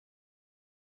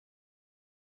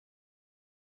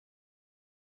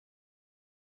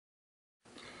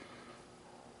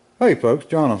Hey folks,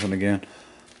 Jonathan again.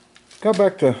 Got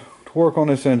back to work on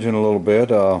this engine a little bit.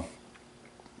 As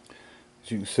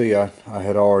you can see, I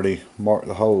had already marked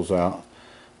the holes out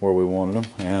where we wanted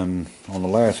them, and on the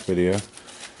last video.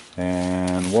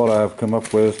 And what I've come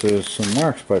up with is some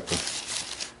wax paper.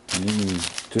 And you can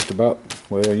just about,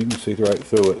 well, you can see right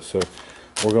through it. So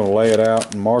we're going to lay it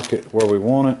out and mark it where we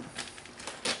want it.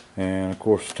 And of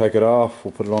course, take it off,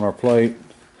 we'll put it on our plate,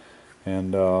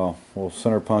 and we'll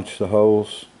center punch the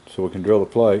holes so we can drill the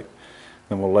plate.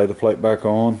 Then we'll lay the plate back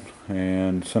on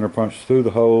and center punch through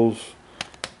the holes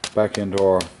back into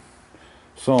our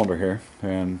cylinder here.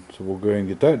 And so we'll go ahead and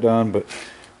get that done. But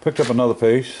picked up another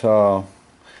piece.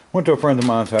 Went to a friend of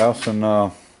mine's house,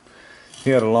 and he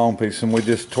had a long piece, and we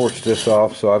just torched this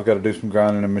off. So I've got to do some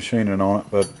grinding and machining on it.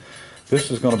 But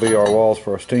this is going to be our walls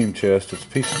for our steam chest. It's a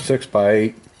piece of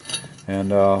 6x8,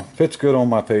 and fits good on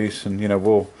my piece. And you know,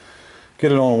 we'll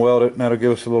get it on and weld it, and that'll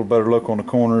give us a little better look on the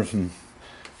corners, and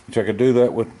which I could do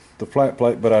that with the flat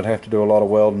plate, but I'd have to do a lot of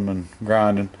welding and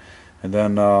grinding. And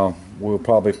then we'll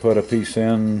probably put a piece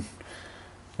in,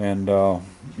 and you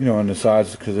know, in the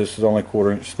sides, because this is only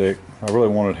 1/4 inch thick. I really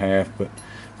wanted half, but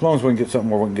as long as we can get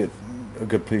something where we can get a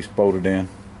good piece bolted in,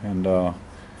 and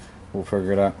we'll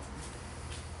figure it out.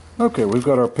 Okay, we've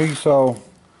got our piece all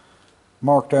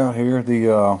marked out here.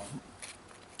 The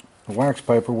wax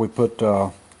paper, we put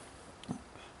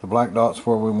the black dots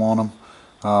where we want them.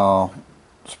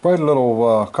 Sprayed a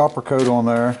little copper coat on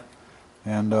there,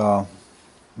 and as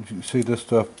you can see, this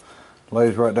stuff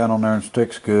lays right down on there and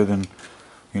sticks good. And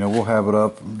you know, we'll have it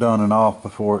up, done and off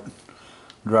before it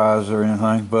dries or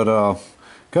anything. But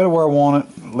got it where I want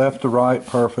it, left to right,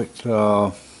 perfect.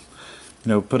 You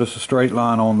know, put us a straight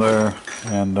line on there,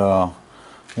 and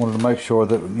wanted to make sure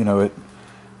that, you know,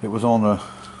 it was on the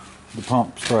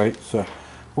pump straight. So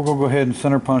we're gonna go ahead and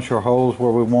center punch our holes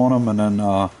where we want them,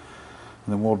 and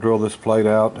then we'll drill this plate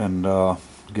out and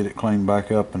get it cleaned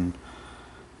back up and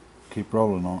keep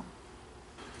rolling on it.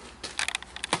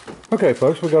 Okay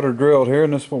folks, we got her drilled here,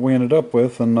 and this is what we ended up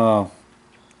with. And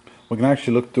we can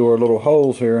actually look through our little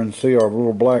holes here and see our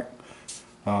little black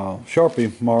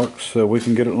Sharpie marks, so we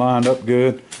can get it lined up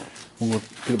good. We'll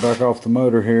get it back off the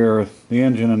motor here, the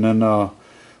engine, and then we'll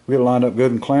get it lined up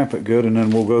good and clamp it good, and then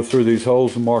we'll go through these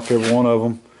holes and mark every one of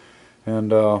them,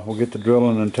 and we'll get to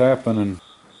drilling and tapping. And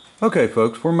okay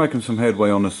folks, we're making some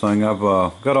headway on this thing. I've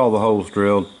got all the holes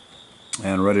drilled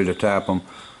and ready to tap them.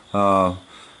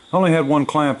 Only had one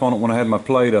clamp on it when I had my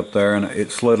plate up there, and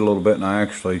it slid a little bit, and I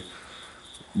actually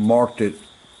marked it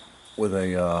with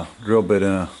a drill bit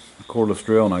in a cordless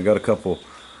drill, and I got a couple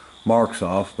marks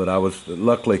off, but I was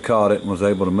luckily caught it and was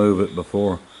able to move it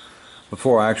before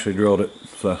I actually drilled it,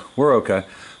 so we're okay.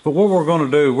 But what we're going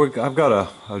to do, I've got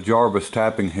a Jarvis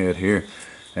tapping head here,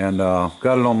 and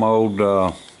got it on my old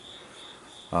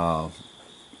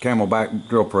Camelback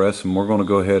drill press, and we're going to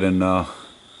go ahead and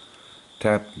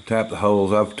tap the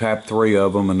holes. I've tapped 3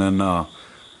 of them, and then I'm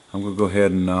going to go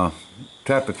ahead and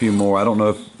tap a few more. I don't know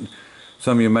if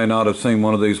some of you may not have seen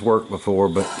one of these work before,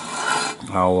 but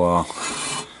I'll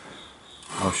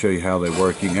show you how they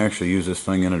work. You can actually use this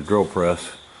thing in a drill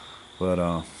press,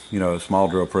 but you know, a small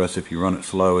drill press, if you run it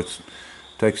slow, it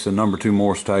takes the number 2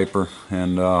 Morse taper,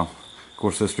 and of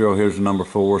course this drill here's the number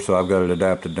 4, so I've got it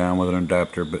adapted down with an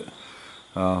adapter, but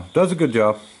does a good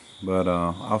job. But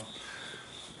I'll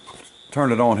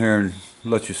turn it on here and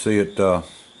let you see it do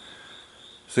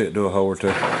a hole or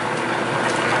two.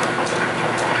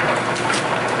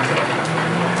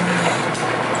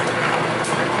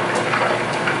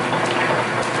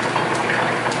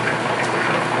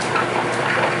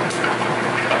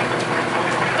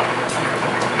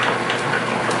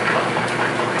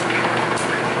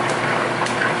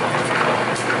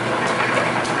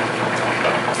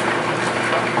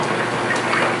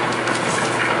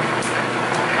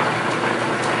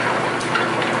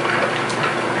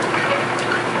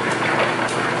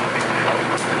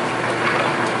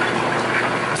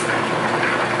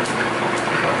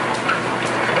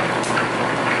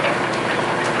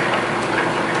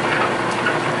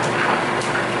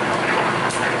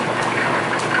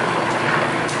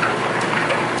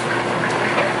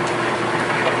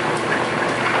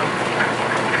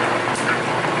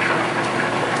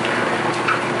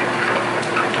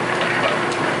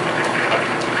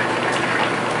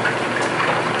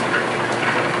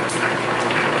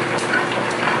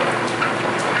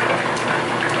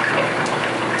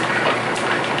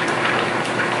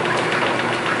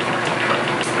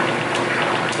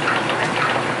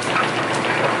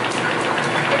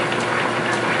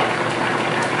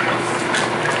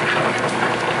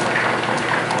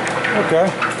 Okay.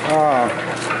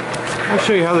 I'll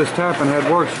show you how this tapping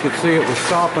head works. You can see it was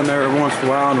stopping there every once in a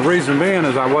while, and the reason being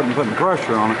is I wasn't putting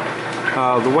pressure on it.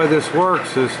 The way this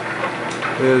works is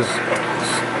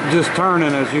just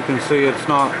turning. As you can see,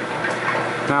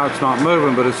 now it's not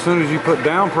moving, but as soon as you put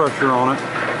down pressure on it,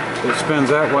 it spins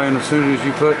that way, and as soon as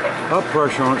you put up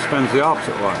pressure on it, it spins the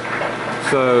opposite way.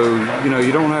 So,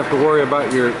 you don't have to worry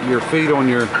about your feet on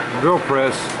your drill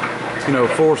press,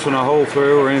 forcing a hole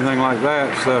through or anything like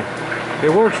that. So it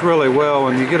works really well,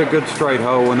 and you get a good straight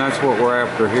hole, and that's what we're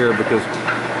after here, because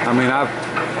I mean, I've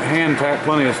hand tapped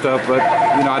plenty of stuff, but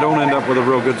I don't end up with a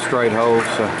real good straight hole.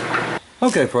 So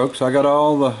okay folks, I got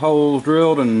all the holes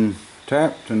drilled and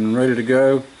tapped and ready to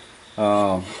go.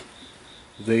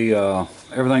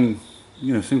 Everything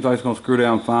seems like it's going to screw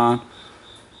down fine.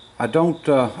 I don't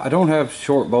have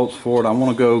short bolts for it. I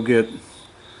want to go get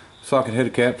socket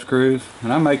head cap screws,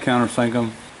 and I may countersink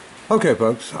them. Okay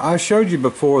folks, I showed you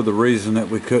before the reason that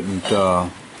we couldn't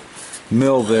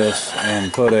mill this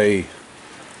and put a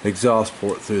exhaust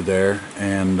port through there,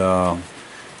 and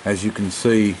as you can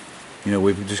see,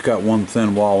 we've just got one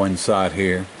thin wall inside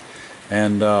here,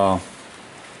 and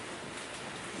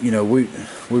we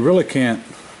really can't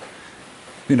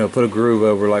put a groove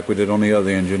over like we did on the other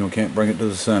engine. We can't bring it to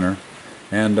the center,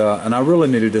 and I really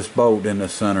needed this bolt in the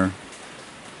center.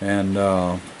 And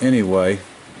anyway,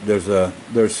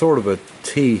 there's sort of a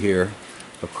T here,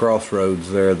 a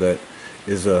crossroads there that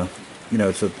is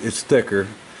it's thicker,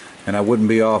 and I wouldn't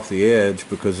be off the edge,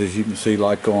 because as you can see,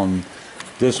 like on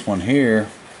this one here,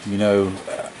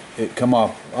 it come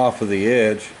off of the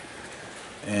edge,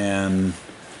 and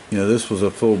this was a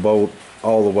full bolt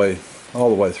all the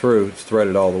way through. It's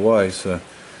threaded all the way. So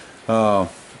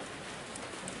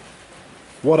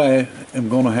what I am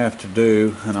going to have to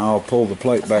do, and I'll pull the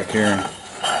plate back here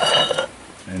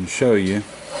and show you,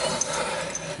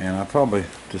 and I probably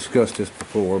discussed this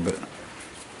before, but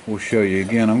we'll show you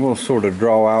again. I'm going to sort of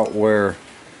draw out where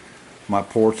my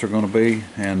ports are going to be,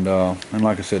 and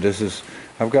like I said,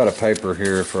 I've got a paper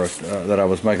here for that I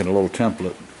was making a little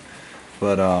template,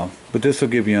 but this will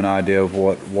give you an idea of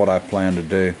what I plan to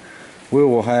do. We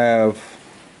will have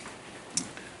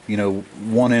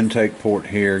one intake port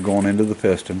here going into the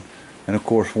piston, and of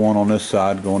course one on this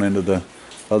side going into the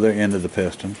other end of the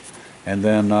piston, and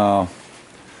then we're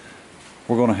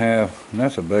going to have, and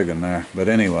that's a big one there, but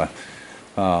anyway,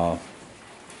 we're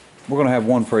going to have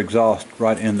one for exhaust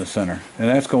right in the center, and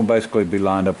that's going to basically be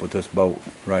lined up with this bolt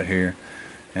right here.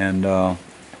 And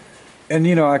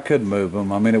I could move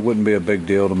them. I mean, it wouldn't be a big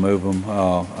deal to move them.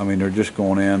 I mean, they're just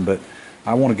going in, but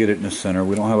I want to get it in the center.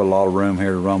 We don't have a lot of room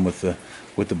here to run with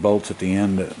the bolts at the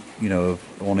end,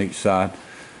 on each side.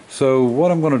 So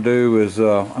what I'm going to do is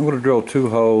I'm going to drill 2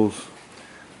 holes,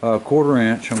 1/4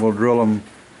 inch. I'm going to drill them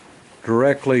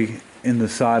directly in the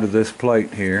side of this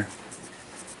plate here,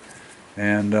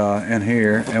 and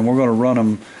here, and we're going to run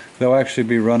them. They'll actually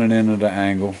be running into the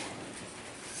angle,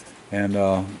 and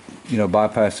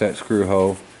bypass that screw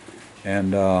hole,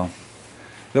 and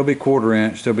they'll be 1/4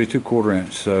 inch. They'll be 2 1/4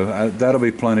 inch, so that'll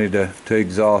be plenty to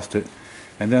exhaust it.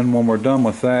 And then when we're done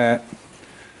with that,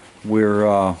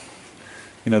 we're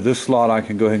this slot I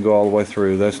can go ahead and go all the way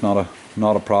through. That's not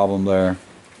a problem there,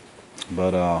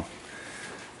 but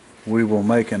we will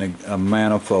make a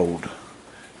manifold,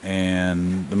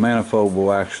 and the manifold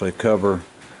will actually cover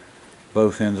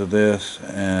both ends of this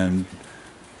and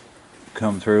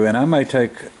come through. And I may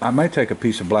take a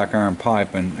piece of black iron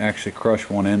pipe and actually crush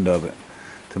one end of it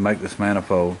to make this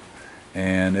manifold,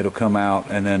 and it'll come out.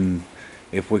 And then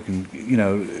if we can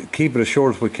keep it as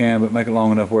short as we can, but make it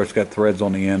long enough where it's got threads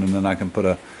on the end, and then I can put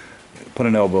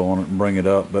an elbow on it and bring it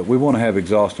up. But we want to have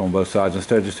exhaust on both sides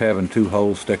instead of just having 2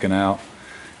 holes sticking out.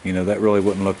 That really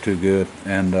wouldn't look too good.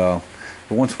 And but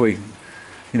once we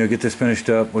get this finished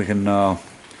up, we can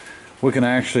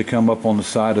actually come up on the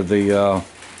side of the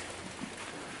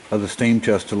steam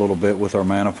chest a little bit with our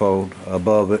manifold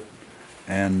above it,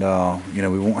 and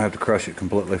we won't have to crush it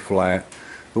completely flat,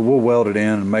 but we'll weld it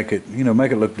in and make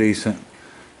it look decent.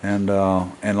 And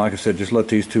like I said, just let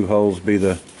these 2 holes be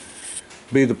the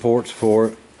ports for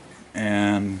it.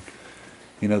 And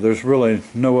there's really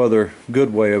no other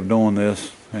good way of doing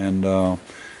this. And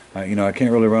I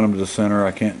can't really run them to the center.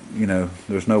 I can't,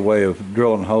 there's no way of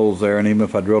drilling holes there, and even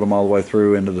if I drilled them all the way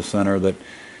through into the center, that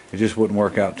it just wouldn't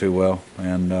work out too well,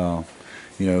 and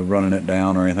running it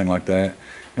down or anything like that.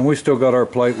 And we still got our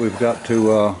plate. We've got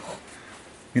to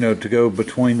to go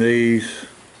between these,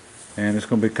 and it's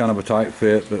going to be kind of a tight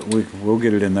fit, but we'll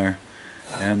get it in there,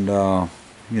 and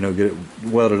get it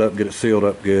welded up, get it sealed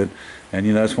up good. And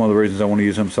that's one of the reasons I want to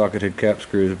use them socket head cap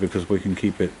screws, because we can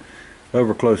keep it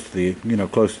over close to the,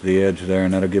 close to the edge there,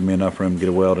 and that'll give me enough room to get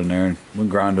a weld in there, and we can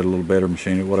grind it a little bit or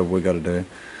machine it, whatever we got to do.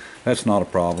 That's not a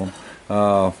problem.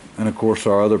 And of course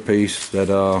our other piece that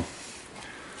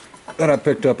I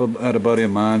picked up at a buddy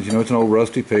of mine's, it's an old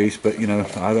rusty piece, but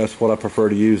that's what I prefer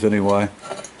to use anyway.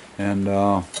 And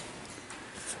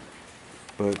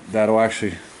but that'll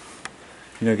actually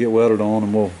get welded on,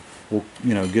 and we'll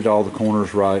get all the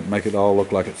corners right, make it all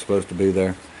look like it's supposed to be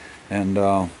there. And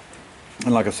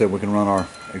like I said, we can run our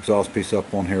exhaust piece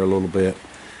up on here a little bit,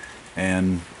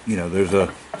 and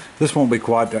this won't be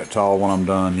quite that tall when I'm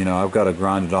done. I've got to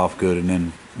grind it off good, and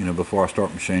then before I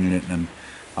start machining it, and then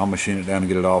I'll machine it down and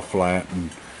get it all flat,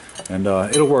 and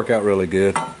it'll work out really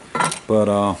good. But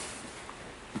I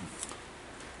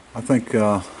think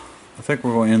we're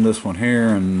going to end this one here,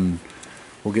 and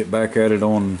we'll get back at it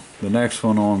on the next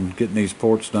one on getting these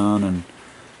ports done. And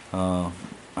I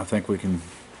think we can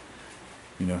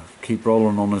keep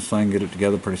rolling on this thing, get it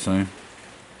together pretty soon.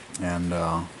 And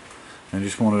I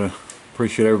just wanted to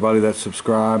appreciate everybody that's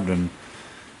subscribed, and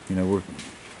it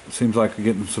seems like we're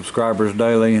getting subscribers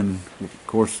daily, and of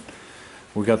course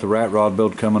we got the rat rod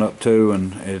build coming up too,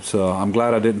 and it's I'm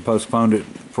glad I didn't postpone it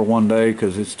for one day,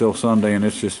 because it's still Sunday and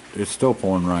it's still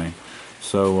pouring rain.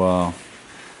 So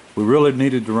we really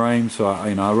needed the rain, so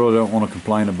I really don't want to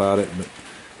complain about it, but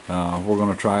we're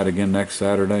going to try it again next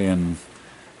Saturday, and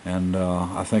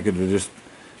I think it'll just,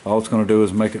 all it's going to do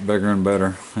is make it bigger and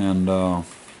better. And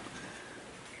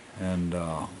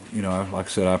like I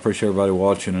said, I appreciate everybody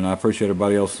watching, and I appreciate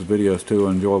everybody else's videos too.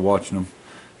 I enjoy watching them.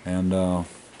 And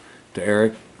to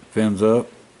Eric, fins up.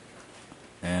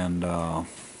 And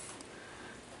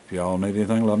if y'all need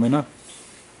anything, let me know.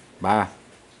 Bye.